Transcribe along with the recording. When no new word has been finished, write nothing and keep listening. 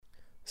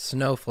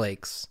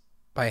Snowflakes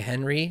by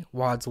Henry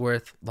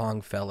Wadsworth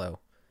Longfellow,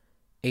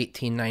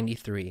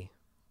 1893.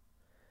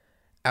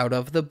 Out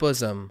of the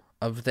bosom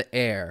of the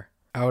air,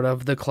 out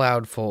of the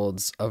cloud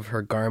folds of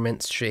her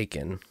garments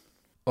shaken,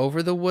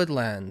 over the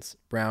woodlands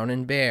brown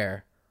and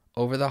bare,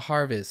 over the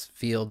harvest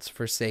fields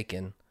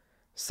forsaken,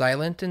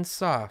 silent and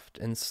soft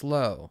and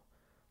slow,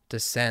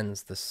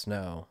 descends the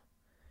snow.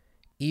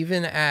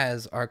 Even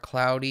as our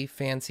cloudy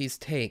fancies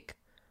take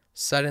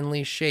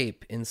suddenly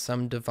shape in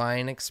some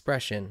divine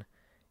expression,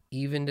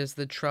 even as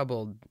the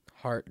troubled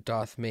heart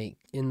doth make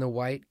in the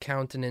white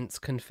countenance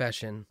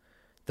confession,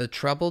 the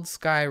troubled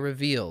sky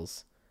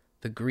reveals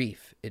the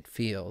grief it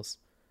feels.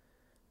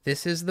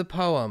 This is the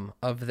poem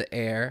of the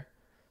air,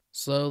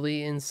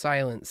 slowly in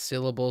silent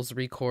syllables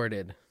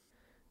recorded.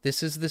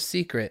 This is the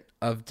secret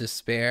of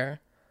despair,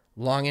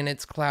 long in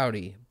its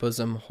cloudy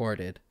bosom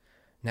hoarded,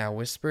 now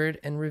whispered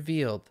and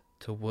revealed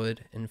to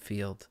wood and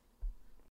field.